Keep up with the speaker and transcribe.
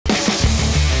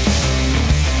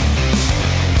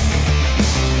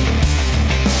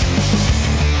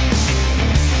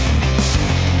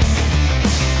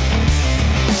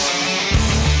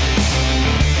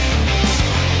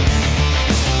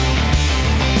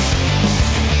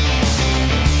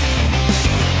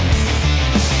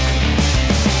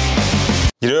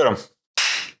Giriyorum.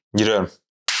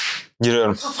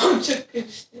 Kafam çok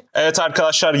karıştı. Evet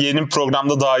arkadaşlar, yeni bir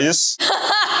programda dahayız.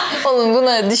 Oğlum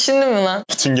bunu düşündün mü lan?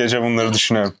 Bütün gece bunları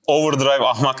düşünüyorum. Overdrive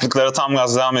ahmaklıklara tam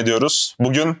gaz devam ediyoruz.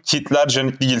 Bugün İlker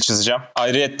Canikligil'i çizeceğim.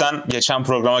 Ayrıyetten geçen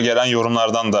programa gelen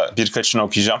yorumlardan da birkaçını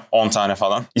okuyacağım. 10 tane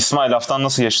falan. İsmail, haftan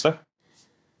nasıl geçti?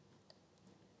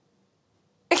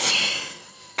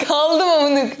 Kaldım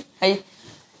amına. Hayır.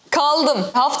 Kaldım.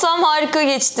 Haftam harika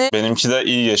geçti. Benimki de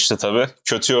iyi geçti tabii.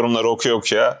 Kötü yorumları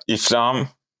okuya iflahım.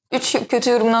 3 kötü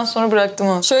yorumdan sonra bıraktım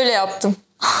onu. Şöyle yaptım.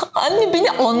 Anne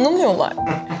beni anlamıyorlar.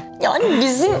 Yani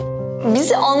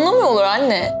bizi anlamıyorlar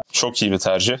anne. Çok iyi bir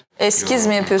tercih. Eskiz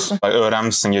mi yapıyorsun? Bak,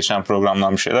 öğrenmişsin geçen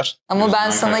programdan bir şeyler. Ama ben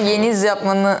sana yeni iz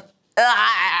yapmanı...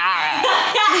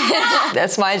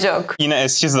 That's my joke. Yine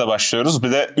eskizle başlıyoruz.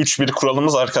 Bir de 3-1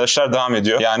 kuralımız arkadaşlar devam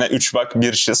ediyor. Yani 3 bak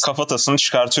 1 çiz. Kafatasını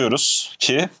çıkartıyoruz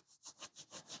ki...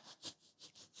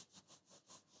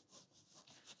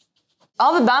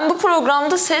 Abi ben bu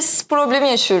programda ses problemi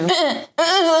yaşıyorum.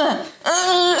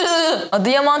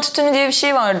 Adıyaman tütünü diye bir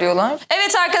şey var diyorlar.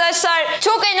 Evet arkadaşlar,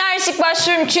 çok enerjik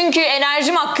başlıyorum çünkü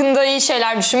enerjim hakkında iyi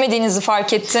şeyler düşünmediğinizi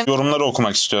fark ettim. Yorumları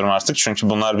okumak istiyorum artık çünkü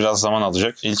bunlar biraz zaman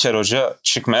alacak. İlker Hoca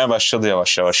çıkmaya başladı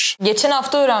yavaş yavaş. Geçen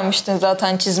hafta öğrenmiştin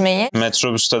zaten çizmeyi.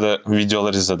 Metrobüste de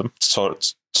videolar izledim.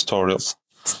 Tutorial.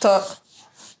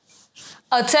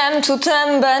 Atem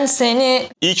tutem ben seni.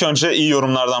 İlk önce iyi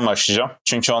yorumlardan başlayacağım.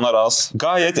 Çünkü onlar az.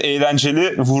 Gayet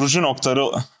eğlenceli vurucu noktaları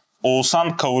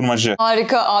Oğuzhan Kavurmacı.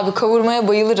 Harika abi, kavurmaya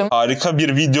bayılırım. Harika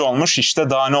bir video olmuş. İşte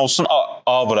daha ne olsun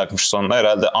A bırakmış sonunda.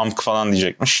 Herhalde amk falan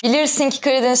diyecekmiş. Bilirsin ki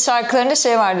Karadeniz şarkılarında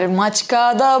şey vardır.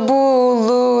 Maçkada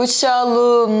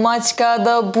buluşalım,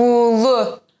 maçkada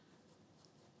bulu.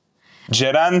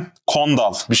 Ceren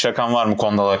Kondal. Bir şakan var mı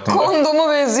Kondal hakkında? Kondomu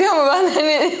benziyor ama ben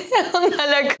hani onunla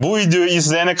alakalı. Bu videoyu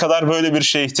izleyene kadar böyle bir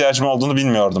şeye ihtiyacım olduğunu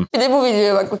bilmiyordum. Bir de bu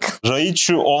videoya bak bakalım.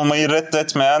 Raichu olmayı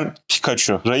reddetmeyen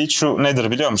Pikachu. Raichu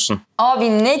nedir biliyor musun?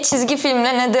 Abi ne çizgi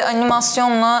filmle ne de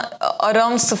animasyonla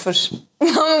aram sıfır.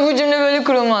 Ama bu cümle böyle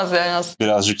kurulmaz yani aslında.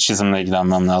 Birazcık çizimle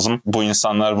ilgilenmem lazım. Bu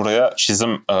insanlar buraya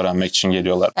çizim öğrenmek için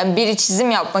geliyorlar. Yani biri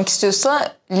çizim yapmak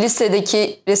istiyorsa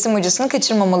lisedeki resim hocasını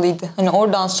kaçırmamalıydı. Hani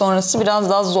oradan sonrası biraz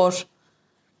daha zor.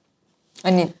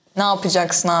 Hani ne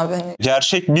yapacaksın abi? Hani...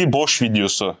 Gerçek bir boş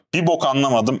videosu. Bir bok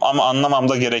anlamadım ama anlamam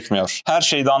da gerekmiyor. Her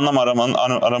şeyde anlam aramanın.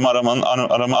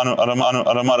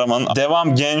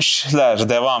 Devam gençler,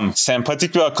 devam.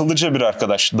 Sempatik ve akıllıca bir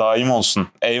arkadaş. Daim olsun.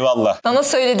 Eyvallah. Sana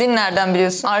söylediğin nereden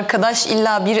biliyorsun? Arkadaş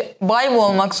illa bir bay mı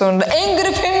olmak zorunda?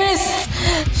 Angry feminist.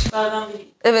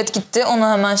 Evet gitti.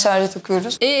 Onu hemen şarja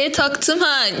takıyoruz. Taktım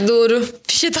ha doğru.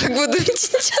 Fişe takmadığım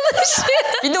için çalışıyor.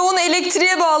 Bir de onu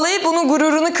elektriğe bağlayıp onun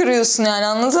gururunu kırıyorsun yani,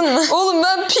 anladın mı? Oğlum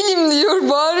ben pilim diyor,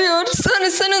 bağırıyor.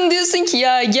 Sonra sen onu diyorsun ki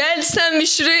ya gel sen bir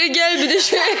şuraya gel, bir de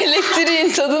şu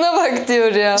elektriğin tadına bak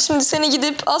diyor ya. Şimdi seni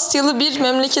gidip Asyalı bir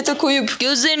memlekete koyup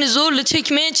gözlerini zorla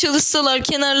çekmeye çalışsalar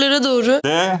kenarlara doğru.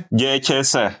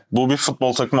 DGKS. Bu bir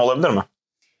futbol takımı olabilir mi?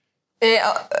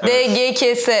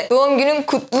 DGKS. Doğum günün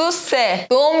kutlu S.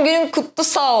 Doğum günün kutlu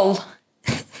sağ ol.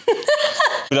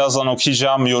 Birazdan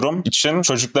okuyacağım yorum için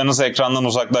çocuklarınızı ekrandan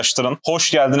uzaklaştırın.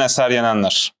 Hoş geldin Eser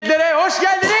Yenenler. Hoş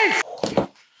geldiniz.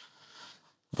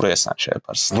 Buraya sen şey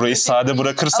yaparsın. Burayı sade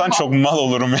bırakırsan çok mal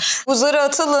olurum ya. Bu zarı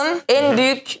atalım. En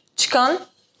büyük çıkan...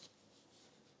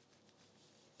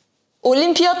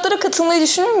 Olimpiyatlara katılmayı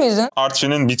düşünür müydün?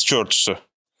 Artvin'in bitki örtüsü.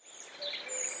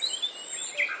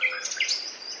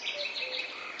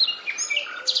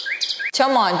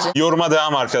 Çam ağacı. Yoruma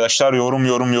devam arkadaşlar. Yorum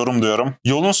diyorum.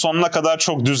 Yolun sonuna kadar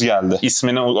çok düz geldi.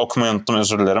 İsmini okumayı unuttum,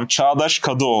 özür dilerim. Çağdaş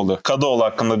Kadıoğlu. Kadıoğlu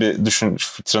hakkında bir düşün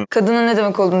fikrin. Kadının ne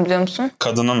demek olduğunu biliyor musun?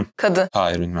 Kadının. Kadı.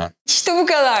 Hayır, bilmem. İşte bu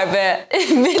kadar be.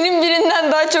 Benim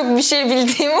birinden daha çok bir şey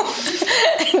bildiğim o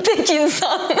tek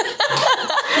insan.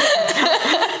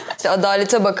 İşte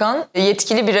adalete bakan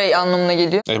yetkili birey anlamına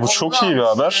geliyor. Bu çok iyi bir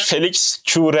haber. Felix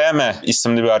Çağrı'nın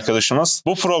isimli bir arkadaşımız.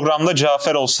 Bu programda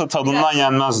Cafer olsa tadından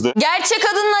yenmezdi. Gerçek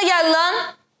adınla gel lan.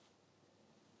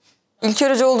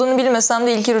 İlker Hoca olduğunu bilmesem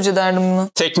de İlker Hoca derdim bunu.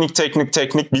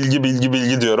 Teknik,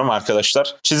 bilgi diyorum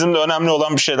arkadaşlar. Çizimde önemli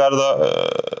olan bir şeyler de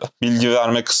bilgi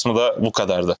verme kısmı da bu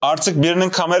kadardı. Artık birinin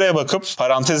kameraya bakıp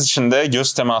parantez içinde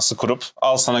göz teması kurup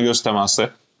al sana göz teması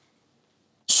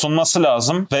sunması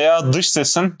lazım veya dış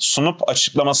sesin sunup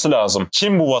açıklaması lazım.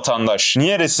 Kim bu vatandaş?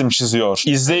 Niye resim çiziyor?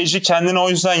 İzleyici kendini o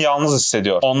yüzden yalnız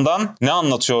hissediyor. Ondan ne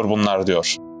anlatıyor bunlar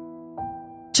diyor.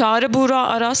 Çağrı Buğra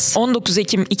Aras 19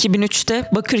 Ekim 2003'te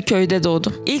Bakırköy'de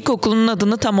doğdu. İlkokulunun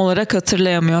adını tam olarak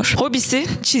hatırlayamıyor. Hobisi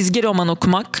çizgi roman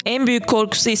okumak. En büyük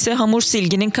korkusu ise hamur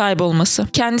silginin kaybolması.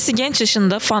 Kendisi genç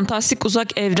yaşında Fantastik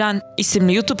Uzak Evren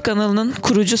isimli YouTube kanalının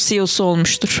kurucu CEO'su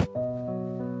olmuştur.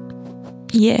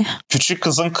 Ye. Küçük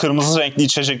kızın kırmızı renkli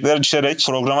içecekler içerek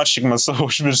programa çıkması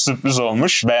hoş bir sürpriz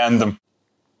olmuş. Beğendim.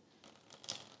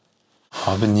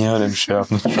 Abi niye öyle bir şey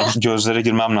yaptın? Gözlere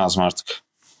girmem lazım artık.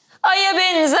 Aya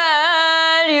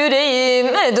benzer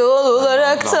yüreğim, dolu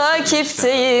olarak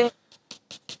takipteyim.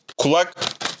 Kulak,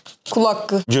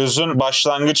 Kulak. gözün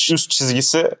başlangıç üst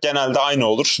çizgisi genelde aynı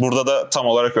olur. Burada da tam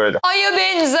olarak öyle. Aya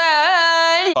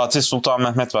benzer. Fatih Sultan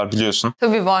Mehmet var biliyorsun.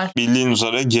 Tabii var. Bildiğin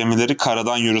üzere gemileri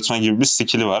karadan yürütme gibi bir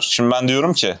skili var. Şimdi ben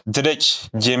diyorum ki direkt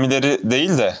gemileri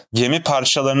değil de gemi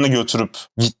parçalarını götürüp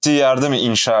gittiği yerde mi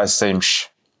inşa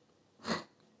etseymiş?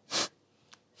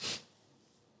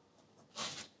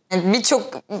 Birçok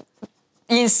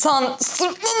insan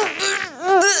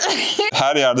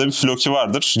Her yerde bir floki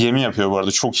vardır. Gemi yapıyor bu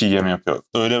arada. Çok iyi gemi yapıyor.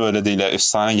 Öyle böyle değil.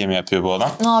 Efsane gemi yapıyor bu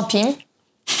adam. Ne yapayım?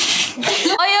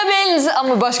 Aya benzer.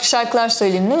 Ama başka şarkılar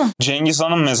söyleyeyim değil mi? Cengiz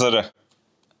Han'ın mezarı.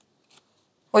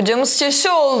 Hocamız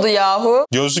şaşı oldu yahu.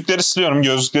 Gözlükleri siliyorum.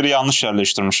 Gözlükleri yanlış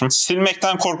yerleştirmişim.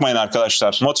 Silmekten korkmayın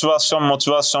arkadaşlar. Motivasyon,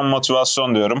 motivasyon,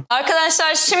 motivasyon diyorum.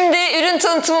 Arkadaşlar şimdi ürün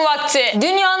tanıtımı vakti.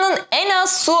 Dünyanın en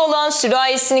az su olan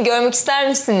sürahisini görmek ister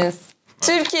misiniz?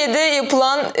 Türkiye'de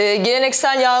yapılan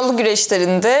geleneksel yağlı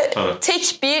güreşlerinde Evet.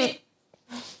 tek bir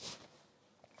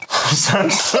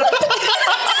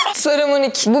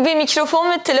Saramanik. Bu bir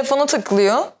mikrofon ve telefona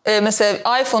takılıyor.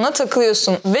 Mesela iPhone'a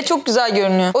takılıyorsun ve çok güzel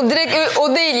görünüyor. O direkt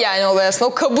o değil yani olay aslında.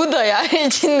 O kabı da yani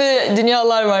içinde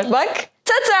dünyalar var. Bak.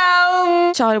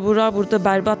 Tatam! Çağrı Buğra burada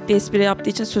berbat bir espri yaptığı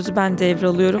için sözü ben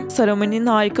devralıyorum. Saramani'nin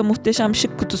harika muhteşem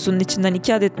şık kutusunun içinden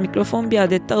 2 adet mikrofon, 1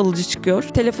 adet de alıcı çıkıyor.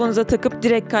 Telefonunuza takıp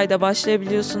direkt kayda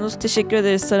başlayabiliyorsunuz. Teşekkür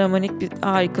ederiz Saramanik.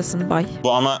 Harikasın. Bye.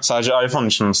 Bu ama sadece iPhone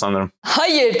için mi sanırım?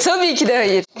 Hayır, tabii ki de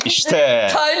hayır. İşte.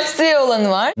 Type-C olanı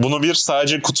var. Bunu bir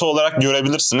sadece kutu olarak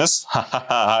görebilirsiniz.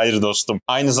 Hayır dostum.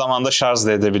 Aynı zamanda şarj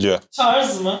da edebiliyor.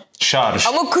 Şarj mı? Şarj.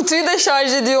 Ama kutuyu da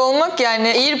şarj ediyor olmak yani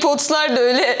AirPods'lar da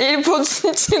öyle.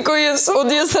 AirPods'un içine koyuyorsun. O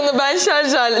diyor sana ben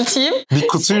şarj aletiyim. Bir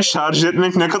kutuyu şarj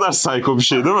etmek ne kadar psycho bir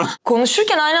şey değil mi?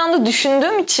 Konuşurken aynı anda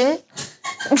düşündüğüm için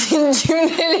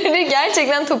cümleleri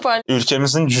gerçekten toparlıyorum.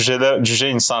 Ülkemizin cüce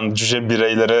insan, cüce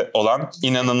bireyleri olan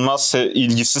inanılmaz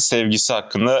ilgisi, sevgisi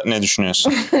hakkında ne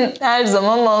düşünüyorsun? Her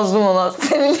zaman mazlum olan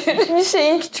sevilir. Bir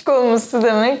şeyin küçük olması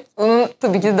demek, onun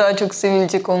tabii ki daha çok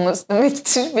sevilecek olması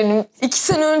demektir. Benim 2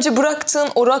 sene önce bıraktığın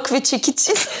orak ve çekiç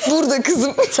burada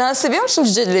kızım. Sen seviyor musun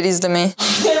cüceleri izlemeyi?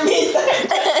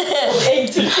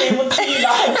 Entertainment değil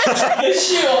abi.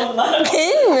 Yaşıyor onlar.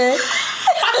 Değil mi?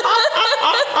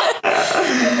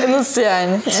 Nasıl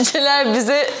yani? Cüceler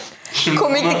bize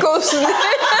komiklik olsun diye.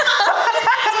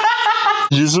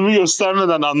 Yüzümü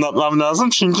göstermeden anlatmam lazım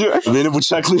çünkü beni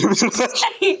bıçaklayabilirler.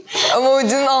 Ama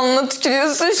ucunun alnına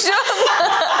tükürüyorsun şu an.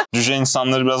 Cüce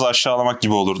insanları biraz aşağılamak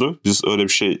gibi olurdu. Biz öyle bir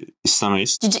şey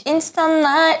istemeyiz. Cüce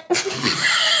insanlar.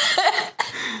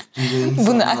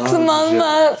 Bunu aklım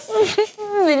almaz.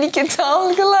 Beni kötü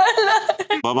algılarlar.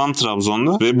 Babam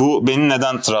Trabzonlu ve bu beni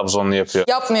neden Trabzonlu yapıyor?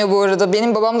 Yapmıyor bu arada.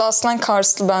 Benim babam da aslen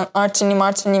Karslı. Ben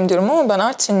Artvinliyim diyorum ama ben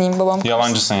Artvinliyim. Babam Karslı.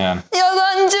 Yalancısın yani.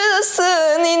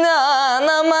 Yalancısın inan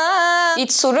ama.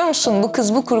 Hiç soruyor musun bu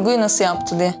kız bu kurguyu nasıl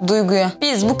yaptı diye? Duyguya.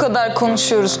 Biz bu kadar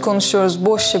konuşuyoruz,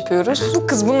 boş yapıyoruz. Bu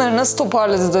kız bunları nasıl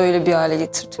toparladı da öyle bir hale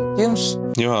getirdi? Biliyor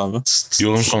musun? Yok abi.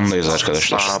 Yolun sonundayız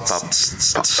arkadaşlar.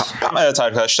 Evet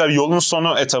arkadaşlar yolun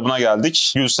sonu etabına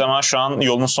geldik. Gülsema şu an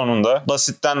yolun sonunda.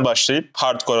 Basitten başlayıp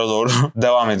hardcore'a doğru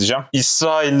devam edeceğim.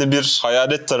 İsrailli bir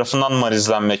hayalet tarafından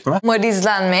marizlenmek mi?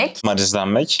 Marizlenmek.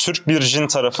 Marizlenmek. Türk bir cin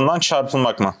tarafından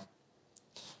çarpılmak mı?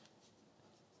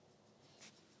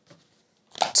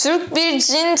 Türk bir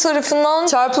cin tarafından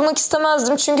çarpılmak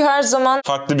istemezdim çünkü her zaman...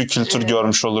 Farklı bir kültür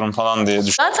görmüş olurum falan diye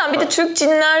düşün. Zaten bir de Türk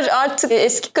cinler artık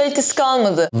eski kalitesi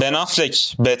kalmadı. Ben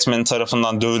Affleck Batman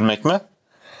tarafından dövülmek mi?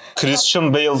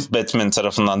 Christian Bale Batman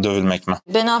tarafından dövülmek mi?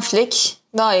 Ben Affleck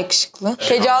daha yakışıklı.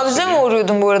 Tecavüze mi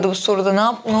uğruyordun bu arada bu soruda? Ne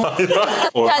yaptın?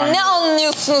 Yani ne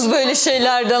anlıyorsunuz böyle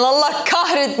şeylerden? Allah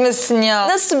kahretmesin ya.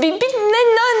 Nasıl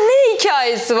ne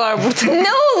hikayesi var burada?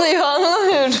 Ne oluyor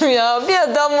anlamıyorum ya. Bir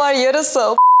adam var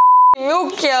yarasa.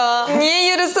 Yok ya. Niye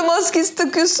yarasa maskesi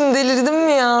takıyorsun? Delirdin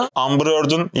mi ya? Amber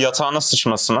Heard'ün yatağına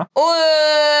sıçması mı?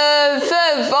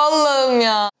 Öf Allah'ım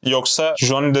ya. Yoksa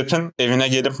Johnny Depp'in evine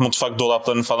gelip mutfak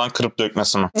dolaplarını falan kırıp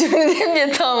dökmesi mi? Cümledim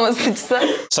yatağıma sıçsa.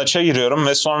 Saça giriyorum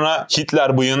ve sonra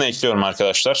Hitler bıyığını ekliyorum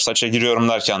arkadaşlar. Saça giriyorum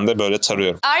derken de böyle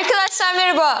tarıyorum. Arkadaşlar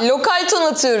merhaba. Lokal ton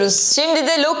atıyoruz. Şimdi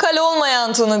de lokal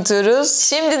olmayan ton atıyoruz.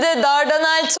 Şimdi de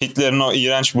Dardanel ton. Hitler'in o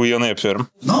iğrenç bıyığını yapıyorum.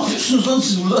 Ne yapıyorsunuz lan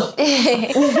siz burada?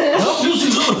 Ne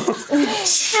yapıyorsunuz oğlum?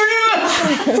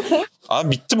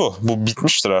 Abi bitti bu. Bu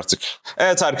bitmiştir artık.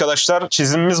 Evet arkadaşlar,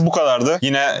 çizimimiz bu kadardı.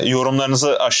 Yine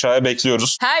yorumlarınızı aşağıya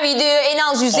bekliyoruz. Her videoya en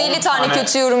az 150 tane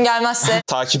kötü yorum gelmezse.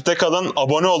 Takipte kalın,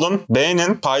 abone olun,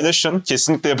 beğenin, paylaşın.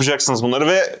 Kesinlikle yapacaksınız bunları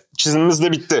ve çizimimiz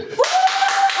de bitti.